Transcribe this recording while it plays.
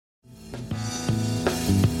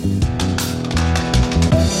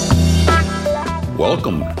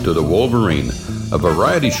Welcome to the Wolverine, a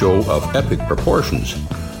variety show of epic proportions.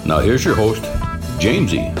 Now here's your host,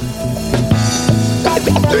 Jamesy.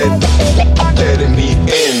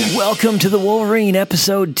 Welcome to the Wolverine,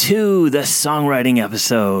 episode 2, the songwriting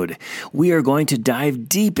episode. We are going to dive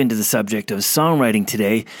deep into the subject of songwriting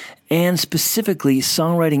today, and specifically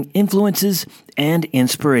songwriting influences and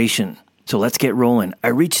inspiration. So let's get rolling. I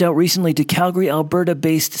reached out recently to Calgary,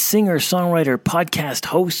 Alberta-based singer-songwriter podcast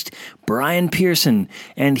host Brian Pearson,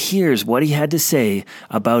 and here's what he had to say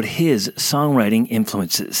about his songwriting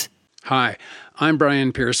influences. Hi, I'm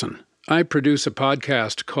Brian Pearson. I produce a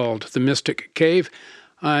podcast called The Mystic Cave.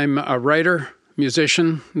 I'm a writer,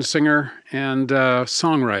 musician, singer, and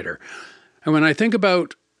songwriter. And when I think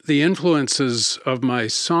about the influences of my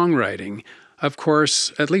songwriting, of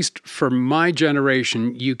course, at least for my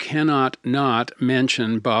generation, you cannot not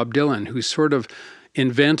mention Bob Dylan, who sort of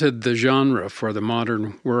invented the genre for the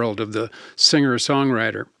modern world of the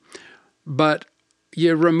singer-songwriter. But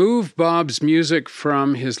you remove Bob's music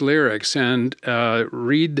from his lyrics and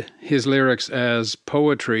read his lyrics as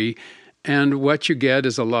poetry, and what you get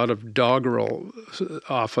is a lot of doggerel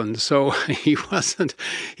often. So he wasn't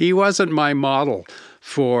my model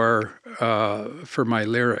for my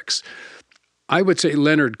lyrics. I would say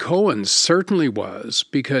Leonard Cohen certainly was,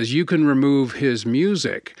 because you can remove his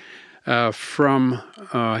music from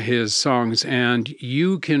his songs, and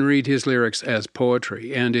you can read his lyrics as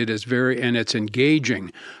poetry, and it's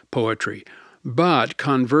engaging poetry. But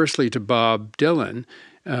conversely to Bob Dylan,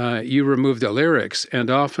 you remove the lyrics, and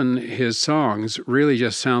often his songs really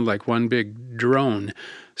just sound like one big drone.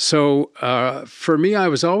 So for me, I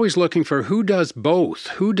was always looking for who does both,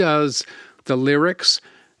 who does the lyrics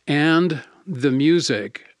and the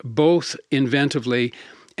music, both inventively,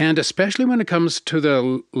 and especially when it comes to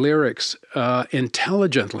the lyrics,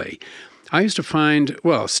 intelligently. I used to find,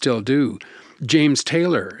 well, still do, James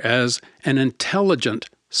Taylor as an intelligent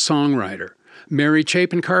songwriter. Mary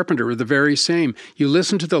Chapin Carpenter were the very same. You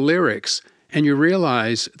listen to the lyrics and you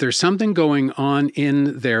realize there's something going on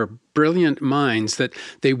in their brilliant minds, that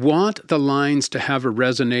they want the lines to have a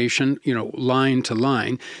resonation, line to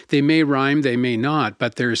line. They may rhyme, they may not,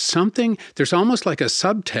 but there's almost like a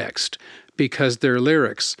subtext, because their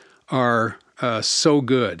lyrics are so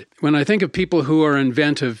good. When I think of people who are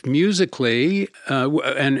inventive musically,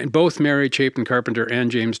 and both Mary Chapin Carpenter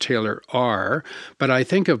and James Taylor are, but I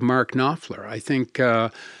think of Mark Knopfler. I think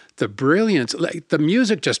the brilliance, like the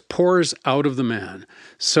music just pours out of the man.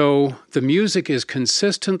 So the music is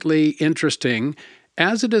consistently interesting,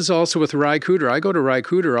 as it is also with Ry Cooder. I go to Ry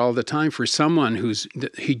Cooder all the time for someone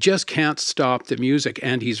he just can't stop the music,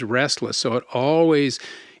 and he's restless. So it always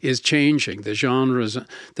is changing the genres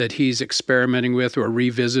that he's experimenting with or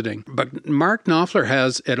revisiting. But Mark Knopfler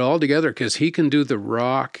has it all together, because he can do the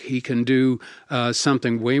rock, he can do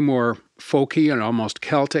something way more folky and almost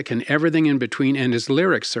Celtic and everything in between, and his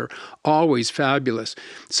lyrics are always fabulous.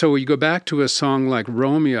 So you go back to a song like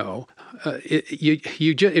Romeo,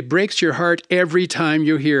 it breaks your heart every time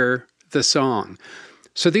you hear the song.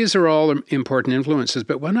 So these are all important influences.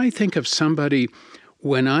 But when I think of somebody,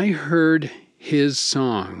 when I heard his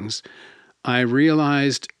songs, I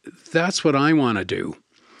realized that's what I want to do.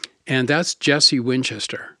 And that's Jesse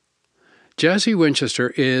Winchester. Jesse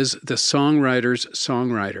Winchester is the songwriter's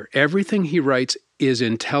songwriter. Everything he writes is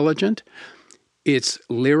intelligent, it's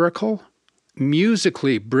lyrical,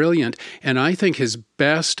 musically brilliant, and I think his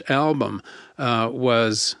best album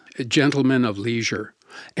was Gentlemen of Leisure.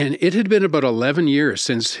 And it had been about 11 years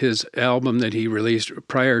since his album that he released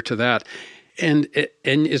prior to that. And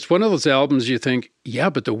it's one of those albums you think,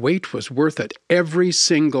 yeah, but the wait was worth it. Every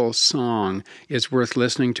single song is worth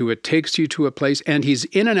listening to. It takes you to a place, and he's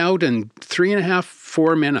in and out in 3.5,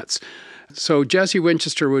 4 minutes. So Jesse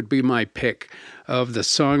Winchester would be my pick of the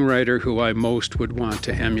songwriter who I most would want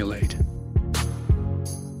to emulate.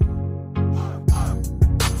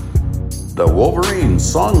 The Wolverine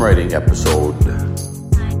songwriting episode.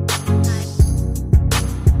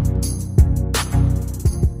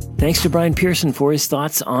 Thanks to Brian Pearson for his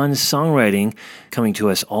thoughts on songwriting, coming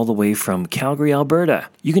to us all the way from Calgary, Alberta.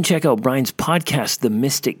 You can check out Brian's podcast, The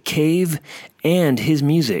Mystic Cave, and his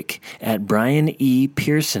music at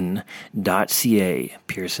brianepearson.ca.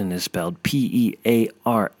 Pearson is spelled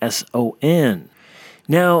Pearson.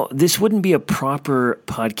 Now, this wouldn't be a proper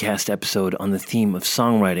podcast episode on the theme of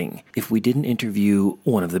songwriting if we didn't interview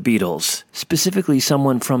one of the Beatles, specifically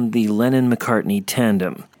someone from the Lennon-McCartney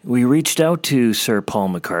tandem. We reached out to Sir Paul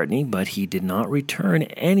McCartney, but he did not return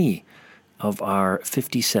any of our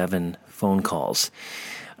 57 phone calls.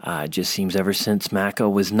 It just seems ever since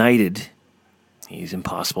Macca was knighted, he's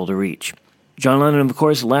impossible to reach. John Lennon, of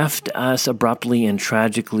course, left us abruptly and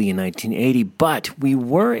tragically in 1980, but we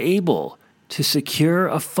were able to secure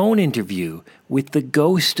a phone interview with the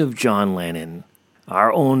ghost of John Lennon.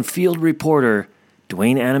 Our own field reporter,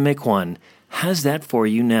 Dwayne Anamikwon, has that for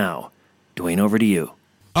you now. Dwayne, over to you.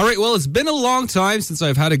 All right, well, it's been a long time since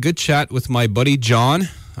I've had a good chat with my buddy John,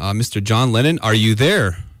 Mr. John Lennon. Are you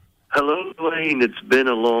there? Hello, Dwayne. It's been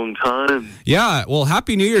a long time. Yeah, well,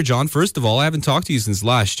 Happy New Year, John. First of all, I haven't talked to you since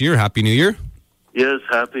last year. Happy New Year. Yes,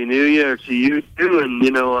 Happy New Year to you too.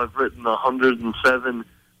 And, I've written 107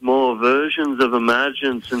 more versions of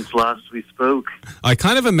Imagine since last we spoke. I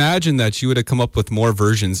kind of imagined that you would have come up with more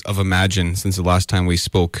versions of Imagine since the last time we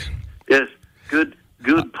spoke. Yes, good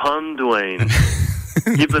pun, Dwayne.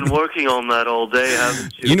 You've been working on that all day,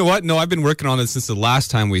 haven't you? You know what? No, I've been working on it since the last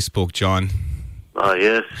time we spoke, John. Ah,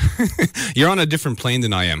 yes. You're on a different plane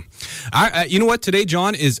than I am. You know what? Today,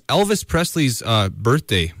 John, is Elvis Presley's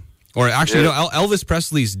birthday. Or actually, Elvis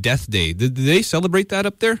Presley's death day. Did they celebrate that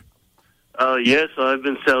up there? Yes, I've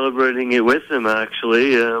been celebrating it with him,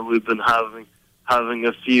 actually. We've been having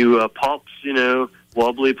a few pops,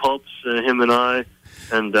 wobbly pops, him and I.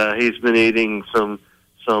 And he's been eating some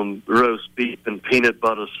roast beef and peanut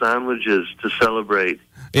butter sandwiches to celebrate.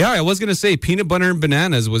 Yeah, I was going to say peanut butter and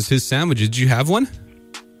bananas was his sandwich. Did you have one?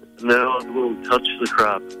 No, I won't touch the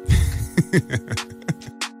crap.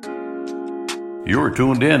 You are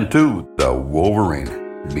tuned in to The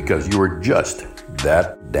Wolverine because you are just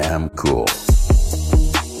that damn cool.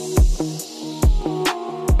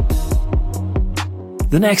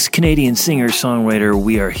 The next Canadian singer-songwriter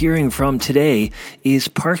we are hearing from today is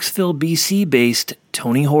Parksville, BC-based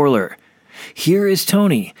Tony Horler. Here is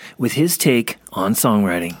Tony with his take on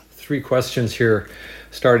songwriting. 3 questions here,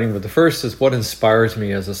 starting with the first is what inspires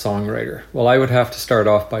me as a songwriter? Well, I would have to start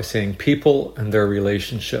off by saying people and their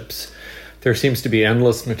relationships. There seems to be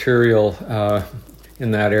endless material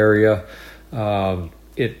in that area.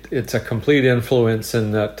 It's a complete influence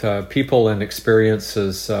in that people and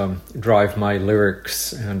experiences drive my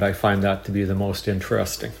lyrics, and I find that to be the most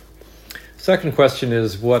interesting. Second question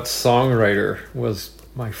is what songwriter was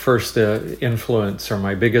my first influence or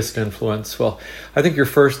my biggest influence? Well, I think your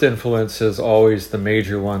first influence is always the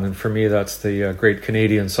major one, and for me that's the great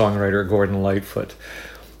Canadian songwriter Gordon Lightfoot.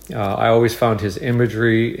 I always found his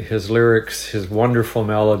imagery, his lyrics, his wonderful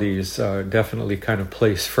melodies definitely kind of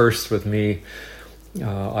placed first with me.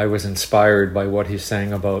 I was inspired by what he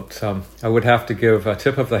sang about. I would have to give a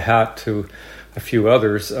tip of the hat to a few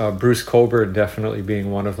others, Bruce Cockburn definitely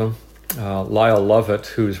being one of them. Lyle Lovett,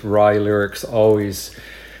 whose wry lyrics always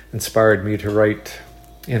inspired me to write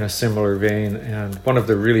in a similar vein. And one of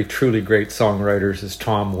the really truly great songwriters is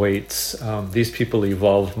Tom Waits. These people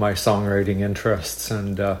evolved my songwriting interests,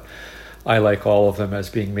 and I like all of them as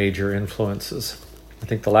being major influences. I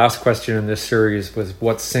think the last question in this series was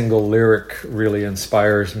what single lyric really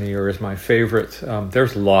inspires me or is my favorite.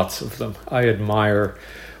 There's lots of them. I admire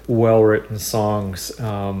well-written songs,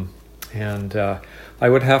 and I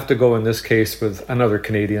would have to go in this case with another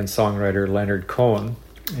Canadian songwriter, Leonard Cohen,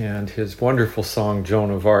 and his wonderful song Joan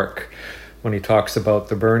of Arc, when he talks about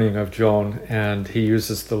the burning of Joan, and he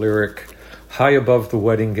uses the lyric, high above the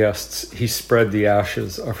wedding guests, he spread the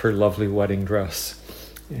ashes of her lovely wedding dress.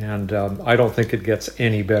 And I don't think it gets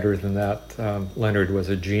any better than that. Leonard was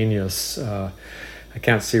a genius. I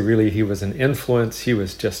can't say really he was an influence, he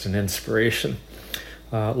was just an inspiration.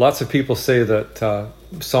 Lots of people say that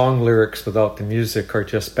song lyrics without the music are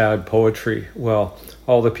just bad poetry. Well,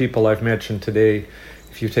 all the people I've mentioned today,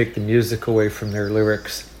 if you take the music away from their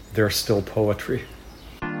lyrics, they're still poetry.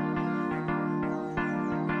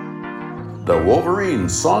 The Wolverine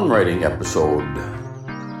Songwriting Episode.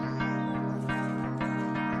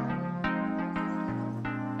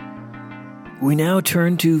 We now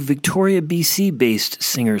turn to Victoria, BC-based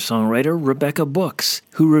singer-songwriter Rebecca Brooks,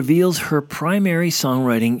 who reveals her primary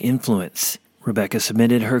songwriting influence. Rebecca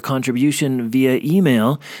submitted her contribution via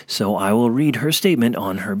email, so I will read her statement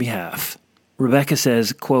on her behalf. Rebecca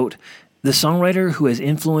says, quote, "The songwriter who has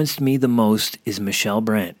influenced me the most is Michelle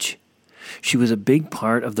Branch. She was a big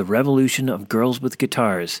part of the revolution of girls with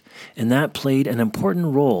guitars, and that played an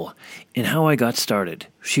important role in how I got started.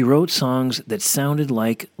 She wrote songs that sounded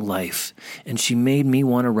like life, and she made me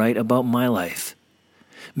want to write about my life.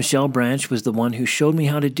 Michelle Branch was the one who showed me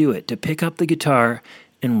how to do it, to pick up the guitar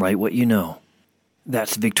and write what you know."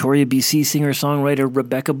 That's Victoria, BC singer-songwriter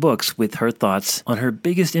Rebecca Brooks with her thoughts on her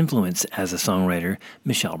biggest influence as a songwriter,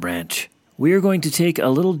 Michelle Branch. We are going to take a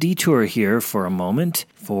little detour here for a moment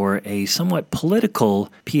for a somewhat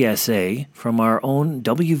political PSA from our own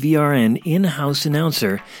WVRN in-house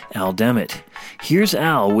announcer, Al Demmett. Here's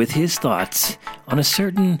Al with his thoughts on a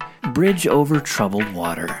certain bridge over troubled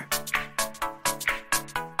water.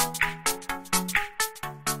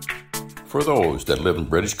 For those that live in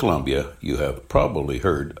British Columbia, you have probably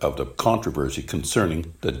heard of the controversy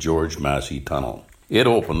concerning the George Massey Tunnel. It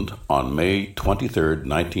opened on May 23,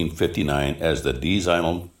 1959 as the Dees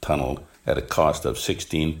Island Tunnel at a cost of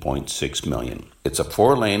 $16.6 million. It's a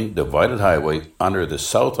 4-lane divided highway under the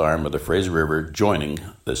south arm of the Fraser River, joining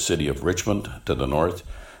the city of Richmond to the north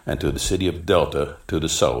and to the city of Delta to the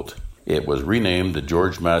south. It was renamed the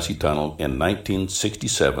George Massey Tunnel in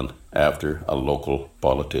 1967 after a local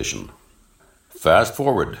politician. Fast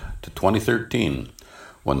forward to 2013,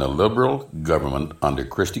 when the Liberal government under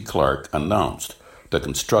Christy Clark announced the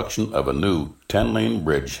construction of a new 10-lane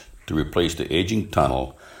bridge to replace the aging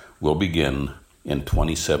tunnel will begin in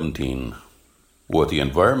 2017. With the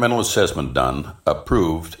environmental assessment done,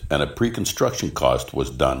 approved, and a pre-construction cost was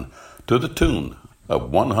done to the tune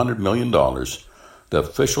of $100 million, the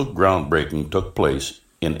official groundbreaking took place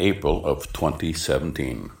in April of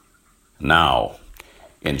 2017. Now,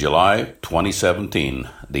 in July 2017,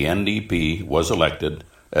 the NDP was elected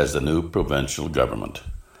as the new provincial government.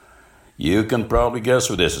 You can probably guess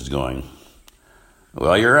where this is going.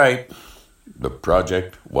 Well, you're right. The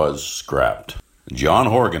project was scrapped. John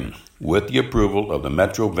Horgan, with the approval of the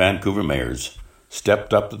Metro Vancouver mayors,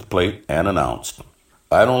 stepped up to the plate and announced,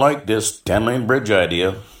 "I don't like this 10-lane bridge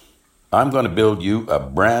idea. I'm going to build you a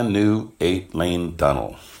brand new 8-lane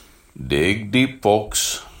tunnel." Dig deep,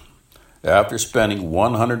 folks. After spending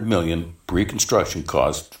 $100 million pre-construction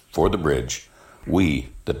costs for the bridge, we,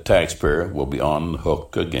 the taxpayer, will be on the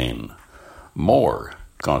hook again. More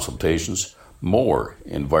consultations, more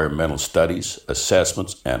environmental studies,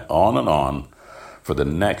 assessments, and on for the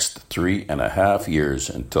next 3.5 years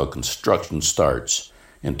until construction starts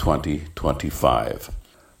in 2025.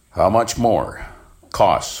 How much more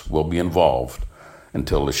costs will be involved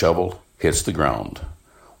until the shovel hits the ground?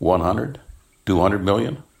 100, 200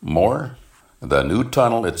 million, more? The new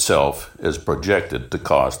tunnel itself is projected to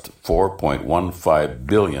cost $4.15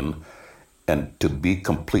 billion and to be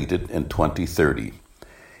completed in 2030.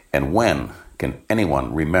 And when can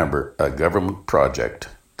anyone remember a government project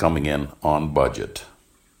coming in on budget?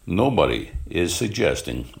 Nobody is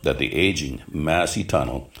suggesting that the aging Massey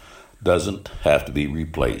Tunnel doesn't have to be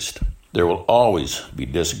replaced. There will always be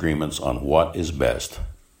disagreements on what is best,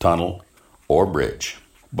 tunnel or bridge.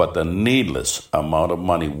 But the needless amount of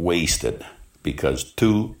money wasted because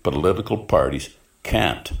two political parties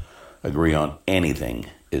can't agree on anything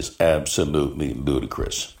is absolutely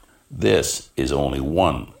ludicrous. This is only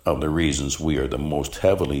one of the reasons we are the most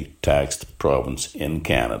heavily taxed province in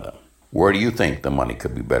Canada. Where do you think the money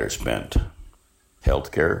could be better spent?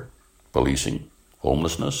 Healthcare? Policing?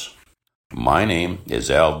 Homelessness? My name is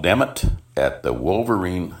Al Demmett at the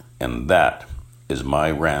Wolverine, and that is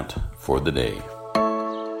my rant for the day.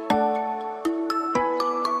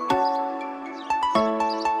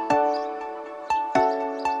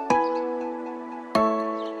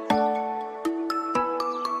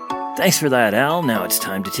 Thanks for that, Al. Now it's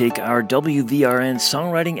time to take our WVRN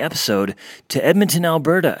songwriting episode to Edmonton,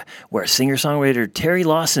 Alberta, where singer-songwriter Terry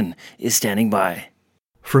Lawson is standing by.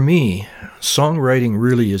 For me, songwriting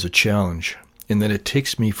really is a challenge in that it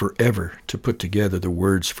takes me forever to put together the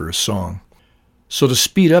words for a song. So to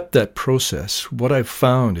speed up that process, what I've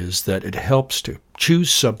found is that it helps to choose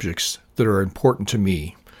subjects that are important to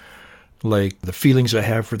me, like the feelings I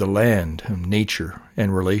have for the land and nature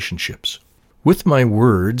and relationships. With my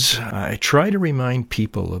words, I try to remind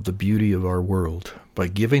people of the beauty of our world by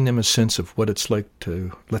giving them a sense of what it's like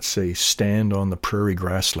to, let's say, stand on the prairie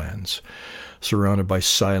grasslands, surrounded by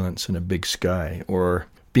silence and a big sky, or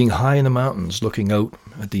being high in the mountains looking out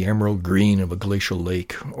at the emerald green of a glacial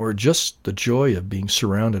lake, or just the joy of being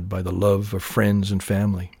surrounded by the love of friends and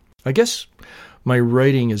family. I guess my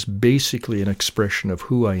writing is basically an expression of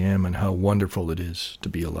who I am and how wonderful it is to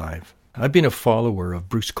be alive. I've been a follower of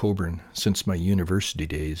Bruce Cockburn since my university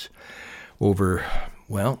days, over,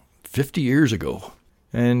 50 years ago.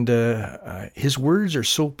 And his words are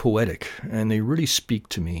so poetic, and they really speak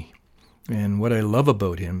to me. And what I love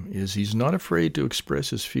about him is he's not afraid to express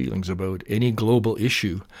his feelings about any global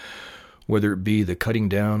issue, whether it be the cutting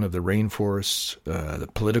down of the rainforests, the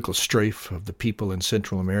political strife of the people in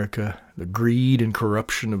Central America, the greed and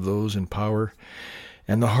corruption of those in power,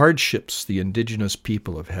 and the hardships the indigenous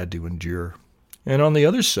people have had to endure. And on the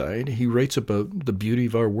other side, he writes about the beauty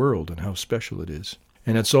of our world and how special it is.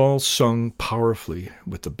 and it's all sung powerfully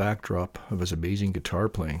with the backdrop of his amazing guitar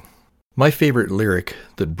playing. My favorite lyric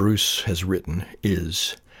that Bruce has written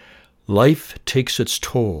is, "Life takes its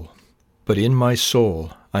toll, but in my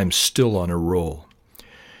soul I'm still on a roll."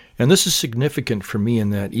 And this is significant for me in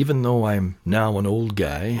that even though I'm now an old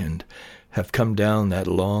guy and have come down that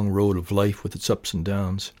long road of life with its ups and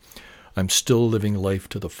downs, I'm still living life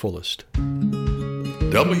to the fullest.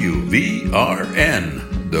 WVRN,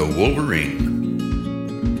 the Wolverine.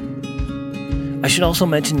 I should also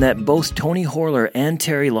mention that both Tony Horler and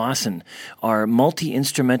Terry Lawson are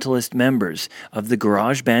multi-instrumentalist members of the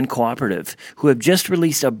Garage Band Cooperative who have just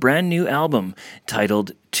released a brand new album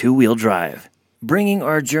titled Two Wheel Drive. Bringing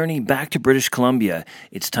our journey back to British Columbia,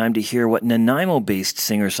 it's time to hear what Nanaimo-based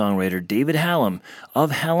singer-songwriter David Hallam of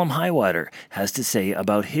Hallam Highwater has to say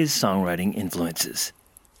about his songwriting influences.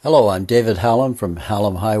 Hello, I'm David Hallam from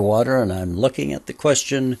Hallam Highwater, and I'm looking at the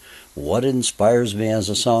question, what inspires me as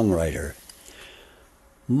a songwriter?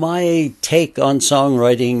 My take on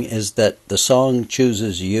songwriting is that the song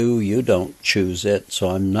chooses you, you don't choose it, so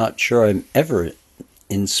I'm not sure I'm ever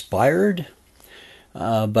inspired.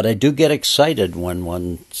 But I do get excited when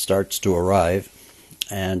one starts to arrive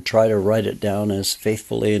and try to write it down as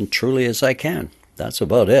faithfully and truly as I can. That's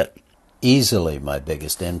about it. Easily my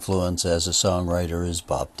biggest influence as a songwriter is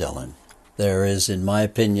Bob Dylan. There is, in my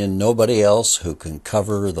opinion, nobody else who can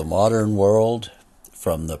cover the modern world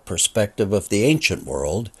from the perspective of the ancient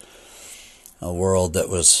world, a world that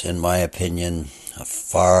was, in my opinion, a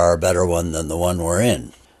far better one than the one we're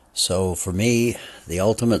in. So for me, the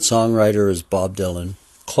ultimate songwriter is Bob Dylan,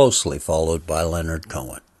 closely followed by Leonard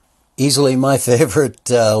Cohen. Easily my favorite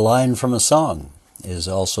line from a song is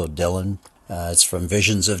also Dylan. It's from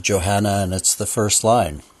Visions of Johanna, and it's the first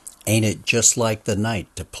line. Ain't it just like the night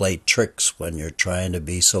to play tricks when you're trying to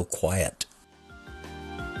be so quiet?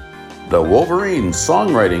 The Wolverine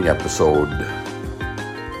Songwriting Episode.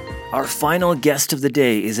 Our final guest of the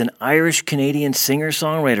day is an Irish-Canadian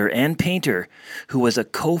singer-songwriter and painter who was a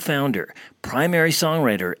co-founder, primary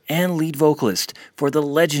songwriter, and lead vocalist for the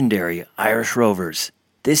legendary Irish Rovers.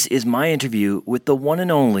 This is my interview with the one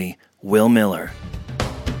and only Will Miller.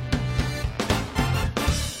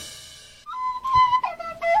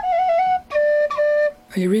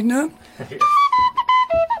 Are you reading that?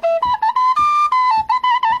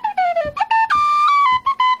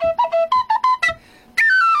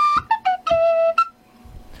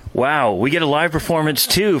 Wow, we get a live performance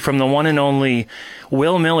too from the one and only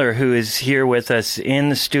Will Miller, who is here with us in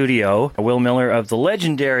the studio. Will Miller of the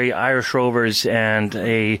legendary Irish Rovers and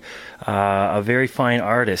a very fine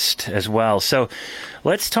artist as well. So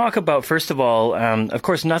let's talk about, first of all, of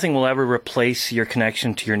course, nothing will ever replace your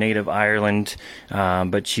connection to your native Ireland,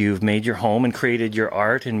 but you've made your home and created your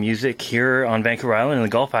art and music here on Vancouver Island and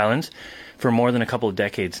the Gulf Islands for more than a couple of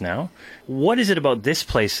decades now. What is it about this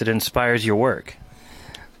place that inspires your work?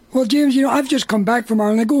 Well, James, I've just come back from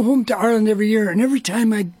Ireland. I go home to Ireland every year, and every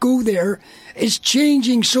time I go there, it's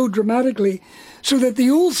changing so dramatically, so that the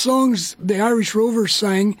old songs the Irish Rovers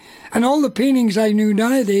sang and all the paintings I knew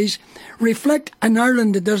nowadays reflect an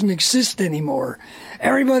Ireland that doesn't exist anymore.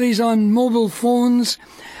 Everybody's on mobile phones.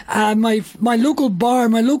 My local bar,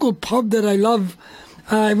 my local pub that I love,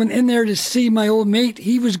 I went in there to see my old mate.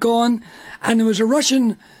 He was gone, and there was a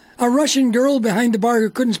Russian girl behind the bar who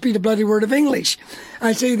couldn't speak a bloody word of English.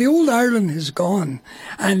 I say the old Ireland has gone,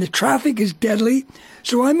 and the traffic is deadly.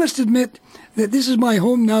 So I must admit that this is my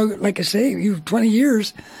home now. Like I say, 20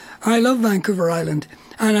 years. I love Vancouver Island,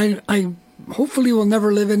 and I hopefully will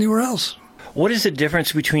never live anywhere else. What is the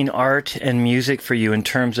difference between art and music for you in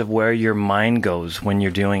terms of where your mind goes when you're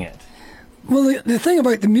doing it? Well, the thing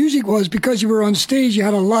about the music was because you were on stage, you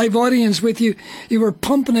had a live audience with you, you were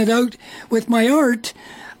pumping it out. With my art,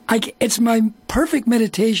 it's my perfect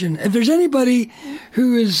meditation. If there's anybody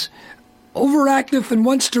who is overactive and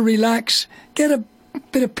wants to relax, get a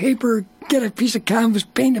bit of paper, get a piece of canvas,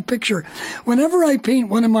 paint a picture. Whenever I paint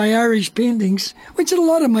one of my Irish paintings, which a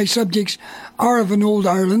lot of my subjects are of an old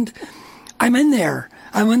Ireland, I'm in there.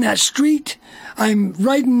 I'm on that street. I'm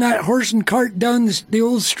riding that horse and cart down the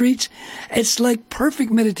old streets. It's like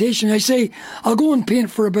perfect meditation. I say, I'll go and paint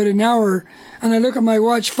for about an hour, and I look at my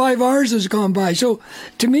watch, 5 hours has gone by. So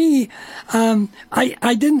to me,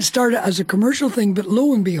 I didn't start it as a commercial thing, but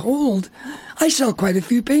lo and behold, I sell quite a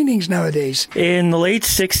few paintings nowadays. In the late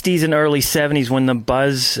 60s and early 70s, when the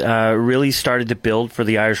buzz really started to build for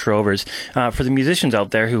the Irish Rovers, for the musicians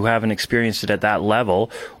out there who haven't experienced it at that level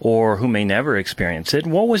or who may never experience it,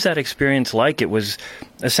 what was that experience like? It was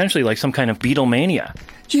essentially like some kind of Beatlemania.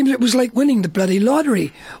 James, it was like winning the bloody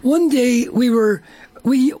lottery. One day we were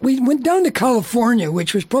we went down to California,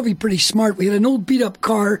 which was probably pretty smart. We had an old beat-up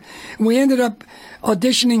car, and we ended up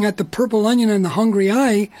auditioning at the Purple Onion and the Hungry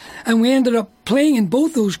Eye, and we ended up playing in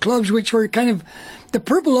both those clubs, which were kind of the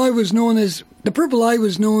Purple Eye was known as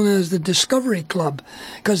the Discovery Club,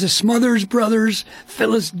 because the Smothers Brothers,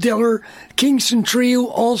 Phyllis Diller, Kingston Trio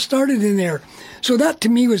all started in there. So that to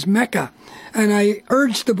me was Mecca. And I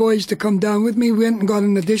urged the boys to come down with me. We went and got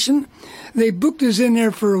an audition. They booked us in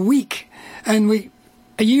there for a week. And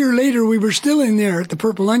a year later, we were still in there at the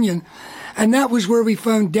Purple Onion. And that was where we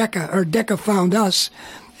found Decca, or Decca found us.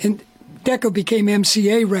 And Decca became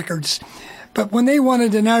MCA Records. But when they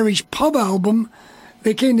wanted an Irish pub album,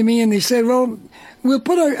 they came to me and they said, well, we'll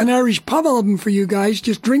put out an Irish pub album for you guys,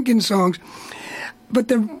 just drinking songs. But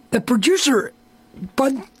the producer,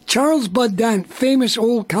 Charles Bud Dant, famous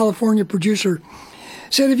old California producer,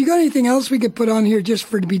 said, have you got anything else we could put on here just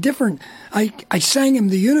for it to be different? I sang him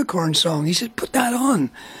the Unicorn song. He said, put that on.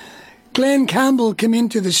 Glenn Campbell came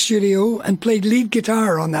into the studio and played lead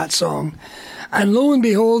guitar on that song. And lo and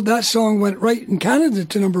behold, that song went right in Canada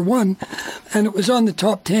to number 1, and it was on the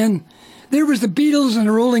top 10. There was the Beatles and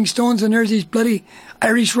the Rolling Stones, and there's these bloody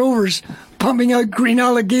Irish Rovers pumping out green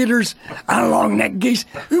alligators and long-necked geese.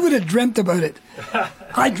 Who would have dreamt about it?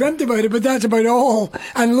 I dreamt about it, but that's about all.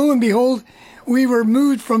 And lo and behold, we were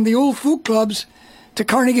moved from the old folk clubs to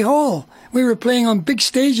Carnegie Hall. We were playing on big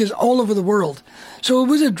stages all over the world. So it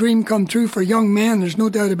was a dream come true for young men, there's no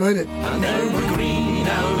doubt about it. And there were green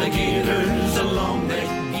alligators along the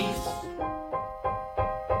geese.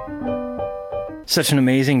 Such an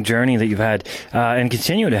amazing journey that you've had and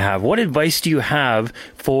continue to have. What advice do you have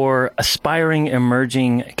for aspiring,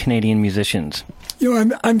 emerging Canadian musicians? You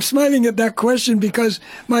know, I'm smiling at that question because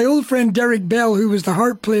my old friend Derek Bell, who was the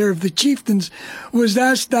harp player of the Chieftains, was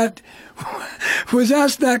asked that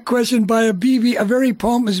question by a very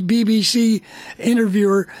pompous BBC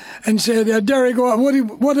interviewer, and said, Derek,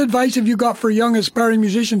 what advice have you got for young aspiring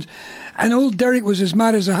musicians? And old Derek was as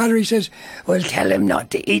mad as a hatter. He says, well, tell him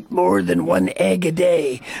not to eat more than 1 egg a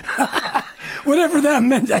day. Whatever that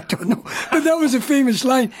meant, I don't know. But that was a famous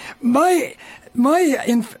line. My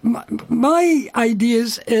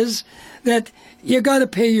ideas is that you got to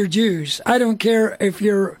pay your dues. I don't care if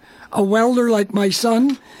you're a welder like my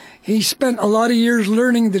son. He spent a lot of years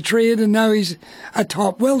learning the trade, and now he's a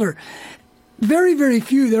top welder. Very, very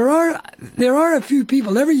few. There are a few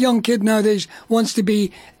people. Every young kid nowadays wants to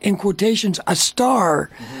be, in quotations, a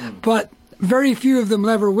star, but very few of them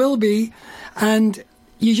ever will be. And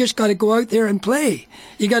you just got to go out there and play.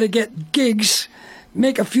 You got to get gigs,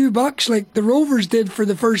 make a few bucks, like the Rovers did for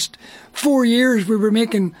the first 4 years. We were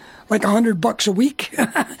making like $100 a week,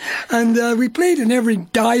 and we played in every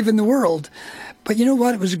dive in the world. But you know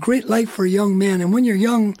what? It was a great life for a young man. And when you're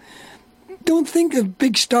young, don't think of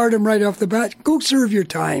big stardom right off the bat. Go serve your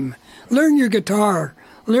time. Learn your guitar.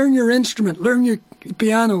 Learn your instrument. Learn your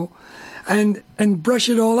piano. And brush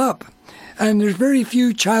it all up. And there's very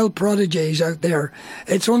few child prodigies out there.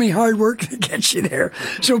 It's only hard work that gets you there.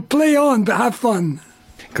 So play on, but have fun.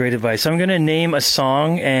 Great advice. I'm going to name a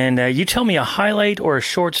song, and you tell me a highlight or a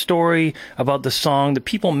short story about the song that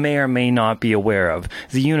people may or may not be aware of.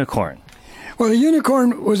 The Unicorn. Well, The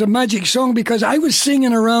Unicorn was a magic song because I was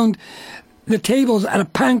singing around the tables at a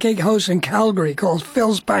pancake house in Calgary called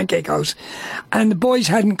Phil's Pancake House, and the boys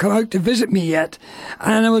hadn't come out to visit me yet.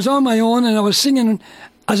 And I was on my own, and I was singing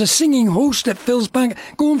as a singing host at Phil's Pancake,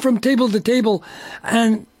 going from table to table.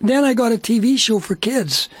 And then I got a TV show for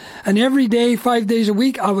kids, and every day, 5 days a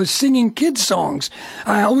week, I was singing kids' songs.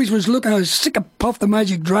 I was sick of Puff the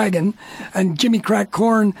Magic Dragon and Jimmy Crack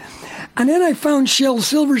Corn. And then I found Shel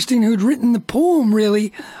Silverstein, who'd written the poem,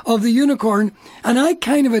 really, of The Unicorn, and I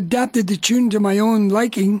kind of adapted the tune to my own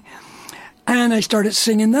liking, and I started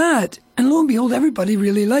singing that. And lo and behold, everybody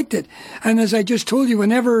really liked it. And as I just told you,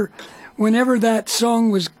 whenever that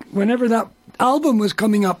album was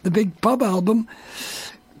coming up, the big pub album,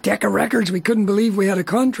 Decca Records, we couldn't believe we had a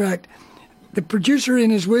contract. The producer, in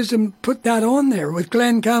his wisdom, put that on there with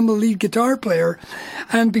Glenn Campbell, lead guitar player.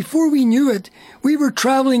 And before we knew it, we were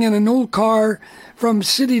traveling in an old car from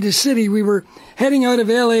city to city. We were heading out of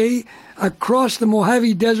L.A. across the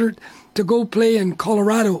Mojave Desert to go play in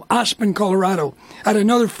Colorado, Aspen, Colorado, at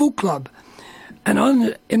another folk club.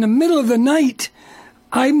 And in the middle of the night,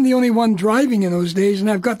 I'm the only one driving in those days,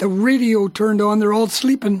 and I've got the radio turned on. They're all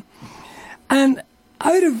sleeping. And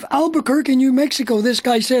out of Albuquerque, New Mexico, this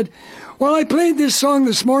guy said, well, I played this song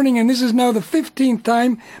this morning, and this is now the 15th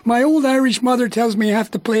time. My old Irish mother tells me I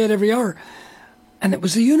have to play it every hour. And it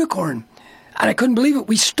was The Unicorn. And I couldn't believe it.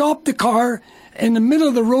 We stopped the car in the middle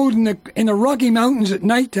of the road in the Rocky Mountains at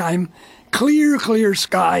nighttime. Clear, clear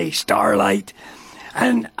sky, starlight.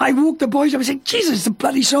 And I woke the boys up and said, Jesus, the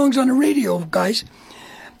bloody song's on the radio, guys.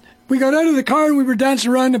 We got out of the car and we were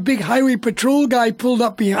dancing around. A big highway patrol guy pulled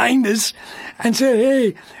up behind us and said,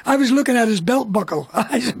 hey, I was looking at his belt buckle.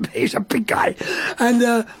 He's a big guy.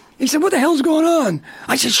 And he said, what the hell's going on?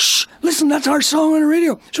 I said, shh, listen, that's our song on the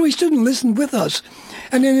radio. So he stood and listened with us.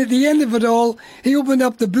 And then at the end of it all, he opened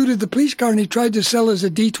up the boot of the police car and he tried to sell us a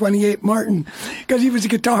D28 Martin because he was a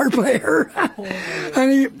guitar player.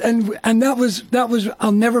 and that was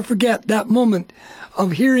I'll never forget that moment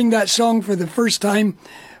of hearing that song for the first time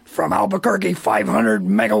from Albuquerque, 500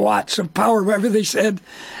 megawatts of power, whatever they said.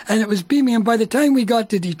 And it was beaming. And by the time we got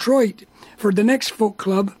to Detroit for the next folk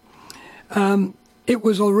club, it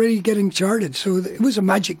was already getting charted. So it was a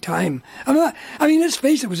magic time. I mean, let's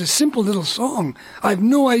face it, it was a simple little song. I have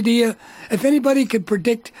no idea if anybody could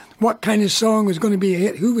predict what kind of song was going to be a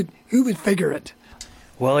hit. Who would figure it?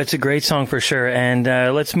 Well, it's a great song for sure. And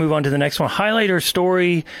let's move on to the next one. Highlight or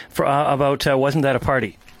story about Wasn't That a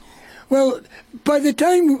Party? Well, by the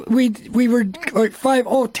time we were like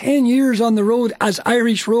 10 years on the road as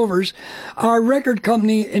Irish Rovers, our record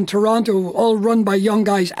company in Toronto, all run by young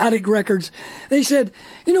guys, Attic Records, they said,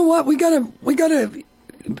 you know what, we gotta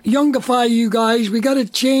youngify you guys, we gotta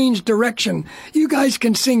change direction. You guys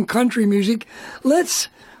can sing country music.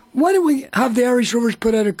 Why don't we have the Irish Rovers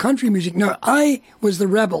put out a country music? Now, I was the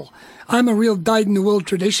rebel. I'm a real dyed-in-the-wool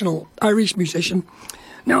traditional Irish musician.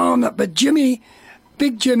 No, I'm not, but Jimmy...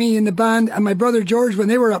 Big Jimmy in the band and my brother George, when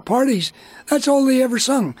they were at parties, that's all they ever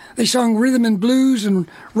sung. They sung rhythm and blues and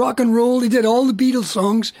rock and roll. They did all the Beatles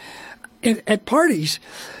songs at parties.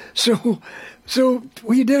 So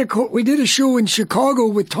we did a show in Chicago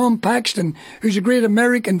with Tom Paxton, who's a great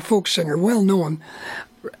American folk singer, well known.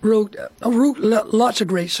 Wrote lots of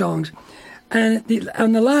great songs. And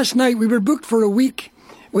on the last night, we were booked for a week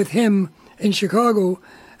with him in Chicago.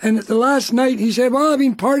 And at the last night, he said, well, I've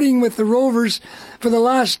been partying with the Rovers for the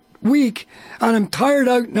last week, and I'm tired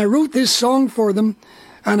out, and I wrote this song for them,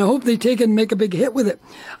 and I hope they take it and make a big hit with it.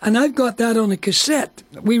 And I've got that on a cassette.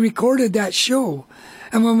 We recorded that show.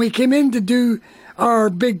 And when we came in to do our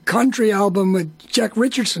big country album with Jack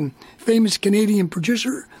Richardson, famous Canadian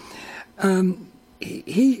producer, I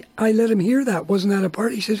let him hear that. Wasn't That a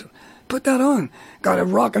Party? He says, put that on. Got a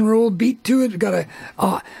rock and roll beat to it. Got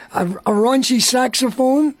a raunchy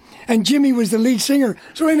saxophone, and Jimmy was the lead singer.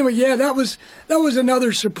 So anyway, yeah, that was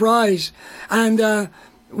another surprise. And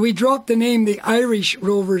we dropped the name the Irish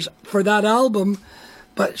Rovers for that album,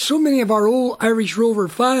 but so many of our old Irish Rover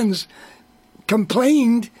fans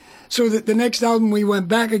complained, so that the next album we went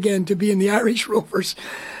back again to be in the Irish Rovers.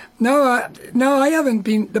 No, I haven't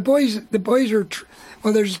been. The boys are.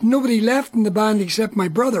 Well, there's nobody left in the band except my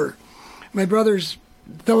brother. My brother's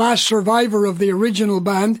the last survivor of the original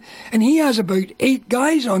band, and he has about 8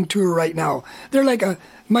 guys on tour right now. They're like a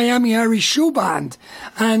Miami Irish show band,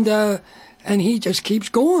 and he just keeps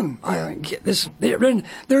going.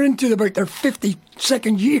 They're into about their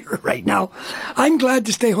 52nd year right now. I'm glad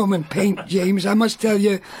to stay home and paint, James. I must tell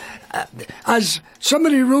you, as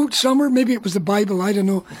somebody wrote somewhere, maybe it was the Bible, I don't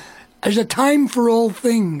know, there's a time for all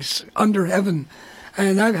things under heaven.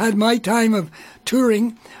 And I've had my time of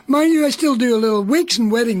touring. Mind you, I still do a little. Wakes and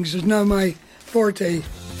weddings is now my forte.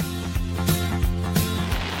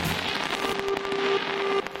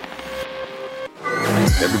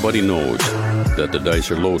 Everybody knows that the dice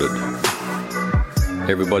are loaded.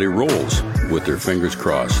 Everybody rolls with their fingers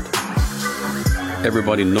crossed.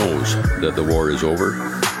 Everybody knows that the war is over.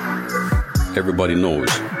 Everybody knows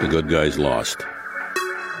the good guys lost.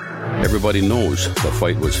 Everybody knows the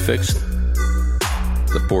fight was fixed.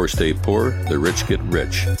 The poor stay poor, the rich get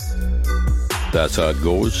rich. That's how it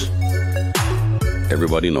goes.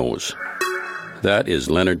 Everybody knows. That is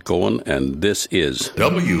Leonard Cohen, and this is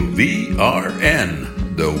WVRN,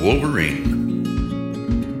 The Wolverine.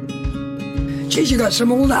 Geez, you got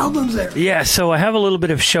some old albums there. Yeah, so I have a little bit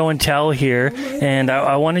of show and tell here, and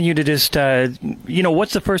I wanted you to just,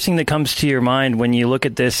 what's the first thing that comes to your mind when you look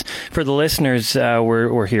at this? For the listeners,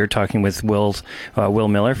 we're here talking with Will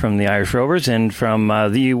Miller from the Irish Rovers and from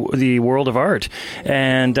the World of Art,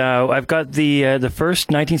 and I've got the first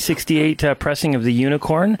 1968 pressing of The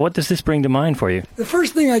Unicorn. What does this bring to mind for you? The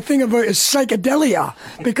first thing I think about is psychedelia,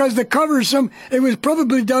 because the cover it was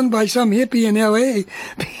probably done by some hippie in L.A.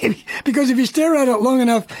 because if you stare at it long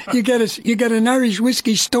enough, you get an Irish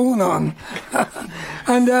whiskey stone on.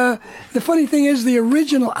 And the funny thing is, the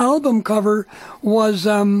original album cover was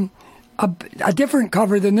a a different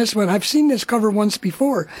cover than this one. I've seen this cover once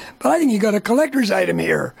before, but I think you got a collector's item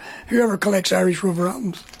here. Whoever collects Irish Rover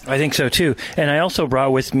albums. I think so too. And I also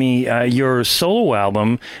brought with me your solo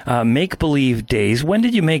album, Make Believe Days. When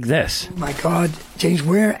did you make this? Oh my God, James,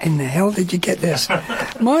 where in the hell did you get this?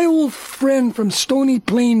 My old friend from Stony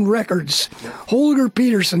Plain Records, Holger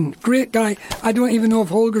Peterson, great guy. I don't even know if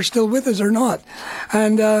Holger's still with us or not.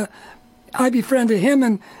 And I befriended him,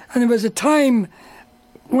 and there was a time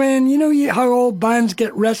when, how all bands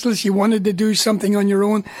get restless, you wanted to do something on your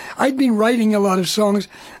own. I'd been writing a lot of songs.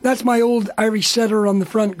 That's my old Irish setter on the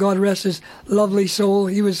front, God rest his lovely soul.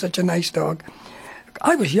 He was such a nice dog.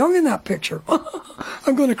 I was young in that picture.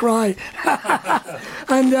 I'm going to cry.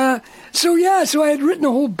 And so I had written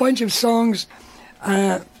a whole bunch of songs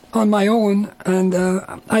on my own, and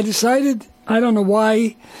I decided, I don't know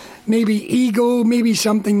why, maybe ego, maybe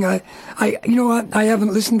something. I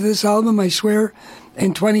haven't listened to this album, I swear,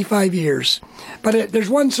 in 25 years. But there's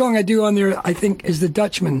one song I do on there I think is The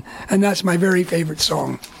Dutchman, and that's my very favorite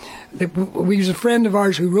song. We was a friend of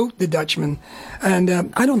ours who wrote The Dutchman,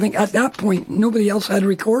 and I don't think at that point nobody else had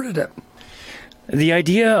recorded it. The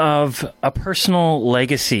idea of a personal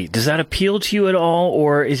legacy, does that appeal to you at all,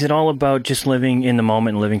 or is it all about just living in the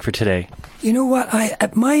moment and living for today? You know what?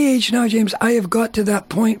 At my age now, James, I have got to that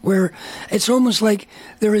point where it's almost like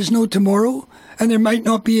there is no tomorrow, and there might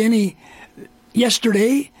not be any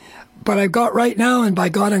yesterday, but I've got right now, and by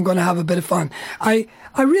God, I'm going to have a bit of fun. I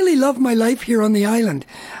really love my life here on the island.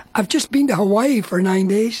 I've just been to Hawaii for 9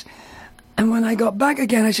 days, and when I got back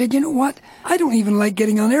again, I said, you know what? I don't even like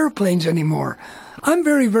getting on airplanes anymore. I'm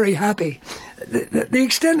very, very happy. The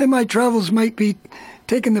extent of my travels might be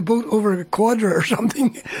taking the boat over a quadra or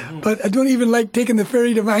something, but I don't even like taking the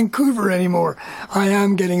ferry to Vancouver anymore. I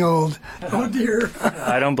am getting old. Oh, dear.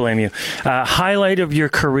 I don't blame you. Highlight of your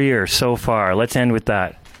career so far. Let's end with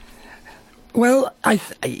that. Well,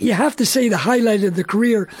 you have to say the highlight of the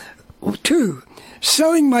career, too.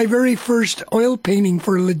 Selling my very first oil painting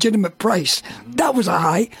for a legitimate price. That was a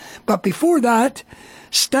high. But before that,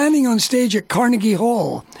 standing on stage at Carnegie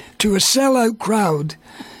Hall to a sellout crowd,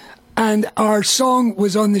 and our song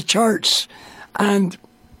was on the charts, and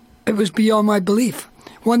it was beyond my belief.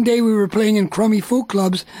 One day we were playing in crummy folk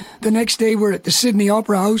clubs. The next day we're at the Sydney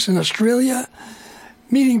Opera House in Australia,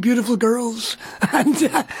 meeting beautiful girls, and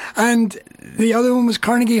the other one was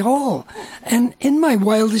Carnegie Hall. And in my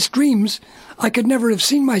wildest dreams, I could never have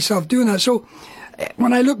seen myself doing that. So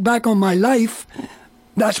when I look back on my life,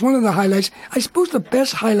 that's one of the highlights. I suppose the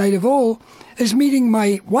best highlight of all is meeting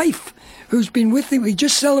my wife, who's been with me. We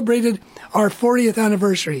just celebrated our 40th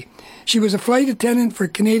anniversary. She was a flight attendant for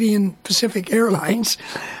Canadian Pacific Airlines.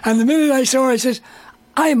 And the minute I saw her, I says,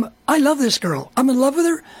 I love this girl. I'm in love with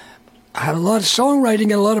her. I had a lot of songwriting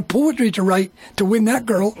and a lot of poetry to write to win that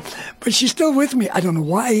girl, but she's still with me. I don't know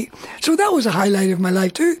why. So that was a highlight of my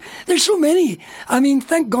life too. There's so many. I mean,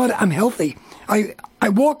 thank God I'm healthy. I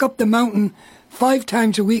walk up the mountain 5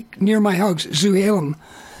 times a week near my house, Zuhalem,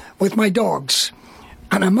 with my dogs.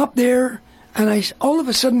 And I'm up there, and I all of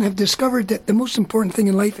a sudden have discovered that the most important thing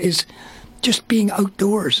in life is just being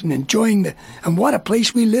outdoors and enjoying and what a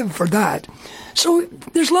place we live for that. So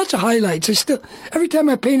there's lots of highlights. Every time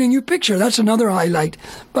I paint a new picture, that's another highlight.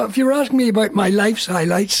 But if you're asking me about my life's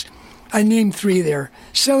highlights, I named 3 there.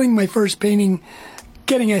 Selling my first painting,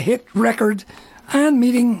 getting a hit record, and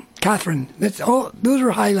meeting Catherine. Those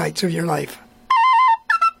are highlights of your life.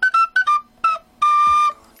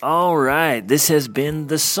 All right, this has been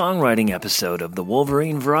the songwriting episode of the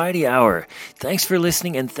Wolverine Variety Hour. Thanks for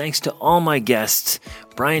listening, and thanks to all my guests,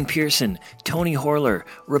 Brian Pearson, Tony Horler,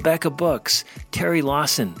 Rebecca Books, Terry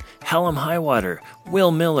Lawson, Hallam Highwater, Will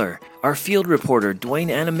Miller, our field reporter, Dwayne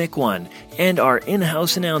Anamikwan, and our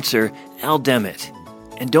in-house announcer, Al Demet.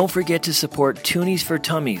 And don't forget to support Toonies for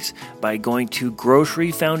Tummies by going to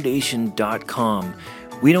groceryfoundation.com.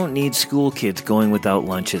 We don't need school kids going without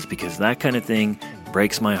lunches, because that kind of thing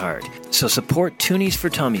breaks my heart. So support Toonies for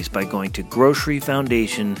Tummies by going to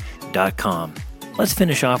groceryfoundation.com. Let's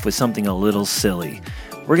finish off with something a little silly.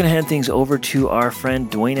 We're going to hand things over to our friend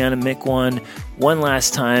Dwayne Anamikwan one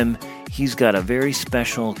last time. He's got a very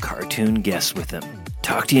special cartoon guest with him.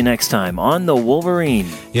 Talk to you next time on The Wolverine.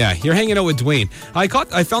 Yeah, you're hanging out with Dwayne. I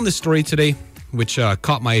found this story today, which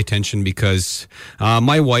caught my attention because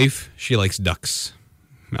my wife, she likes ducks.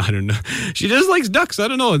 I don't know. She just likes ducks. I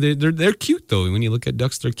don't know. They're cute, though. When you look at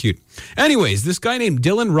ducks, they're cute. Anyways, this guy named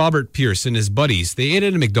Dylan Robert Pierce and his buddies, they ate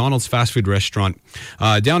at a McDonald's fast food restaurant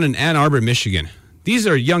down in Ann Arbor, Michigan. These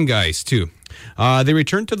are young guys, too. They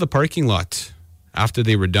returned to the parking lot after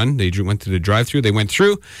they were done. They went to the drive-thru. They went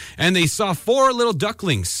through, and they saw 4 little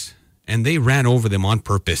ducklings and they ran over them on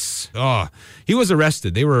purpose. Oh, he was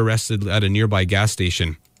arrested. They were arrested at a nearby gas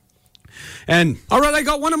station. And, all right, I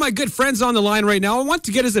got one of my good friends on the line right now. I want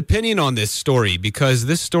to get his opinion on this story because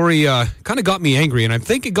this story kind of got me angry, and I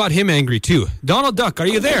think it got him angry too. Donald Duck, are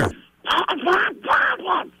you there?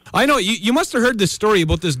 I know, you must have heard this story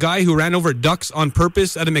about this guy who ran over ducks on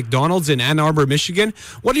purpose at a McDonald's in Ann Arbor, Michigan.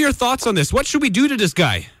 What are your thoughts on this? What should we do to this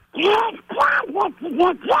guy?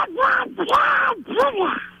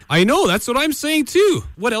 I know, that's what I'm saying too.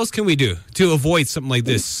 What else can we do to avoid something like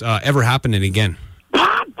this ever happening again?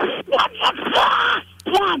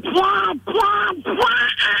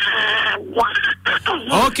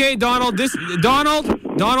 Okay, Donald, this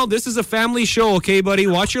is a family show, okay, buddy?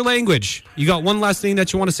 Watch your language. You got one last thing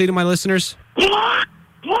that you want to say to my listeners?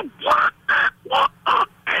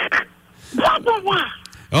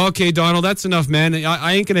 Okay, Donald, that's enough, man.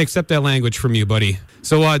 I ain't going to accept that language from you, buddy.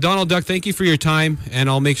 So, Donald Duck, thank you for your time, and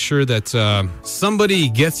I'll make sure that somebody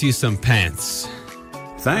gets you some pants.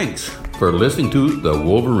 Thanks for listening to The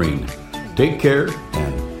Wolverine. Take care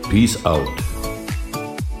and peace out.